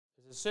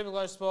The Super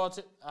Glow Sports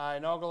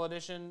inaugural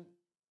edition.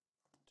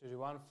 2, 2,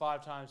 1,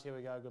 5 times. Here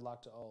we go. Good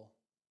luck to all.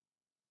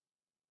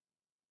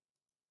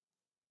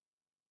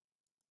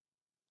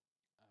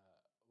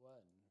 1,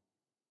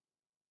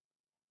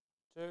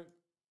 2, 3,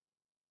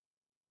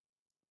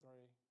 4,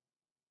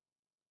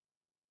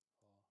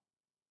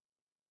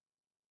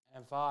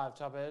 and 5.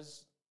 Top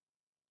is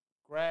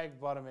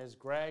Greg. Bottom is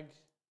Greg.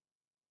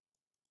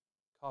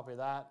 Copy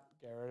that.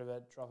 Get rid of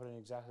it. Drop it in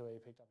exactly where you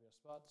picked up your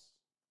spots.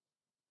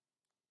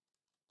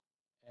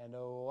 And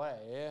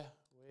away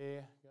we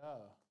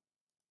go.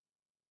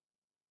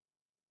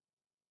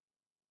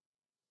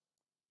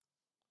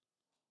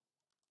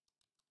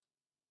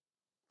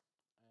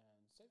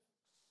 And save.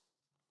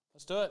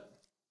 Let's do it.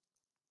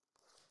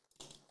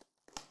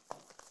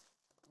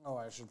 Oh,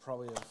 I should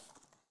probably have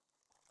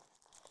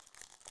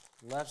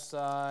left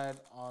side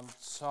on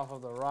top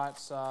of the right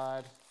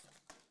side.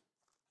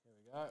 Here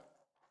we go.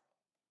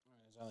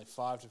 There's only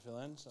 5 to fill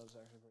in, so it's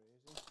actually pretty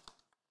easy.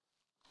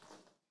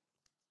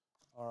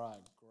 All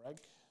right, Greg.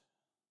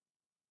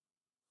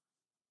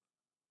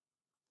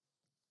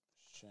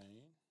 Shane.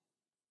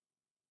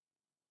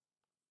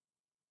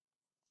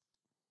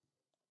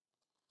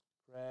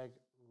 Greg,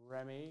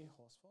 Remy,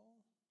 Horsefall.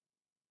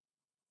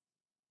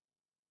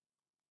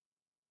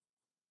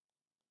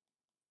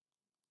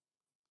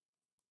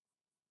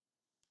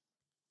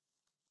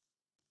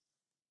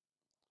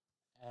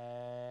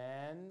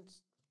 And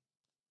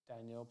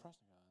Daniel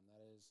Prasnicar, and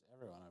that is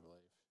everyone, I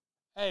believe.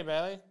 Hey,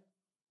 Bailey.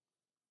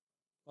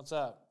 What's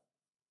up?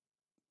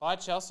 Bye,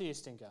 Chelsea, you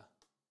stinker.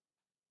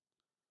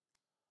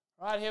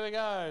 All right, here we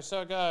go.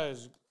 So it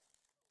goes.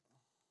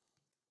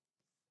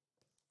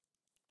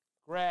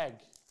 Greg,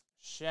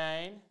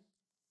 Shane,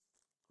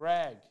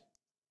 Greg,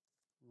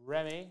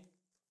 Remy,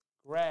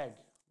 Greg,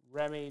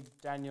 Remy,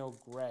 Daniel,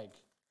 Greg.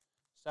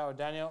 Start with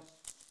Daniel.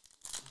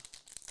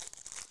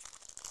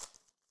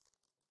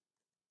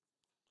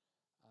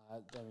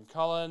 Devin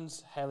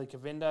Collins, Haley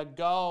Kavinda,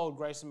 gold,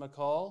 Grayson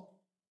McCall,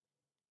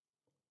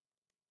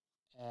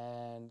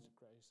 and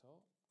Grace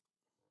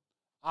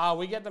Hall.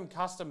 We get them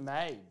custom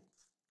made,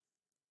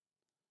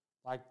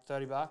 like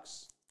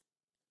 $30.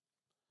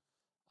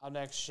 Up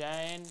next,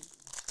 Shane.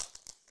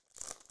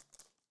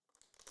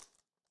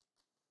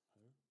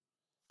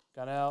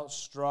 Gunnell,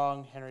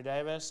 Strong, Henry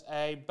Davis.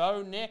 A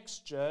Bo Nix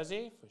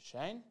jersey for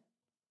Shane.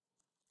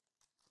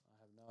 I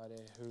have no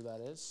idea who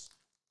that is.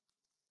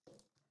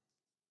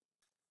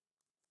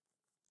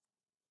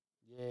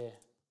 Yeah.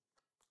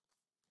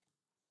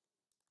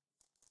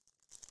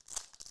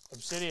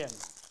 Obsidian.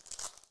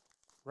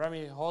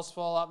 Remy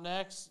Horsefall up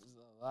next.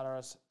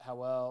 Latteris,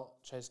 Howell,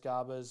 Chase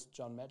Garbers,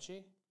 John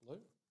Mechie, blue.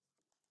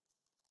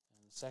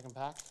 And the second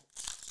pack.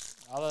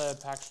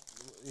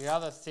 The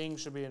other thing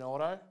should be an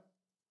auto.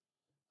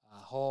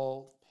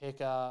 Hall,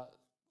 Picker,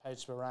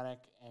 Paige Sporanic,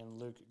 and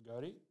Luke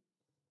Doty.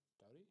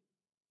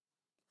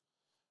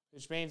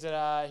 Which means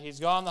that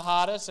he's gone the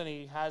hardest and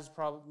he has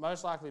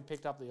most likely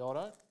picked up the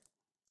auto.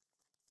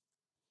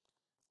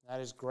 That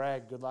is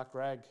Greg. Good luck,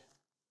 Greg.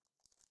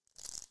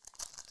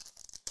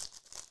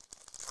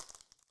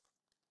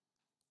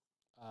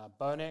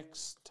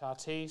 Bonix,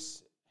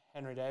 Tatis,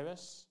 Henry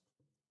Davis,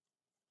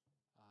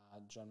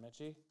 John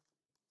Mechie.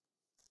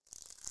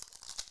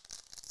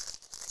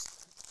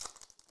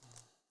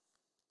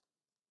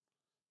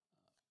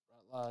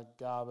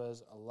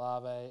 Garbers,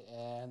 Olave,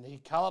 and the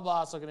Color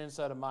Blast looking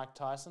insert of Mike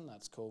Tyson.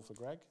 That's cool for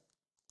Greg.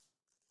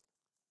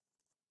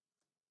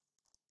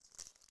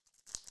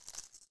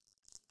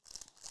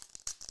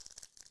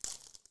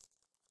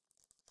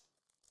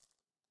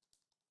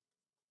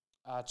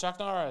 Chuck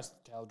Norris,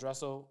 Cal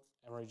Dressel,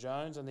 Emery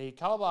Jones, and the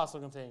Color Blast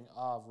looking thing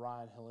of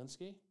Ryan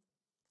Hilinski.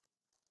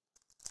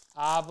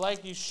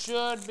 Blake, you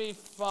should be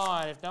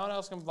fine. If no one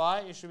else can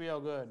buy it, you should be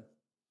all good.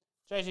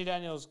 JT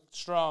Daniels,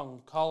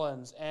 Strong,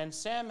 Collins, and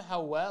Sam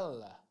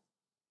Howell.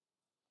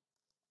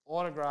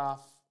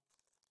 Autograph.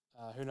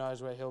 Who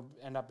knows where he'll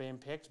end up being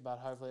picked, but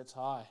hopefully it's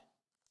high.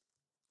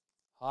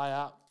 High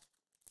up.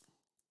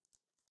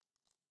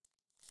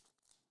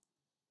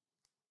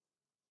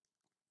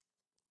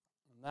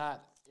 And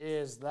that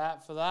is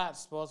that for that.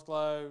 Sports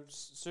Glow,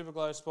 Super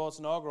Glow Sports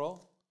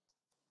Inaugural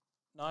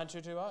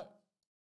 9220.